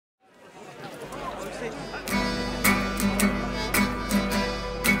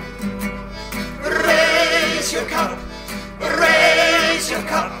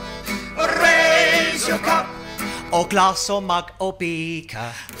or glass or mug or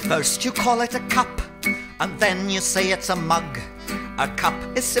beaker. First you call it a cup, and then you say it's a mug. A cup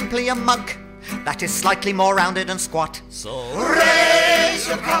is simply a mug that is slightly more rounded and squat. So raise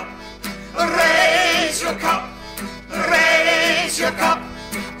your cup, raise your cup, raise your cup.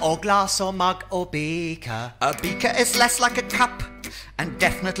 Or glass or mug or beaker. A beaker is less like a cup and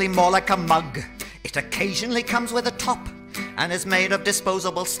definitely more like a mug. It occasionally comes with a top and is made of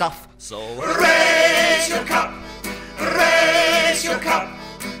disposable stuff. So raise your cup, raise your cup,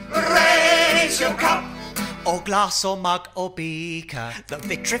 raise your cup. Or glass or mug or beaker. The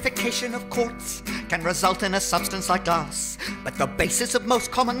vitrification of quartz can result in a substance like glass, but the basis of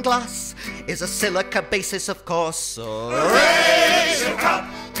most common glass is a silica basis, of course. So raise your cup,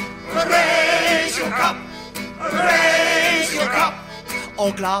 raise your cup, raise your cup.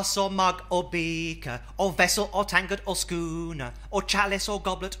 Or glass or mug or beaker, or vessel or tankard or schooner, or chalice or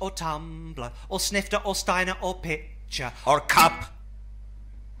goblet or tumbler, or snifter or steiner or pitcher, or cup.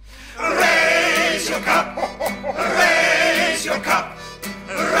 Raise your cup.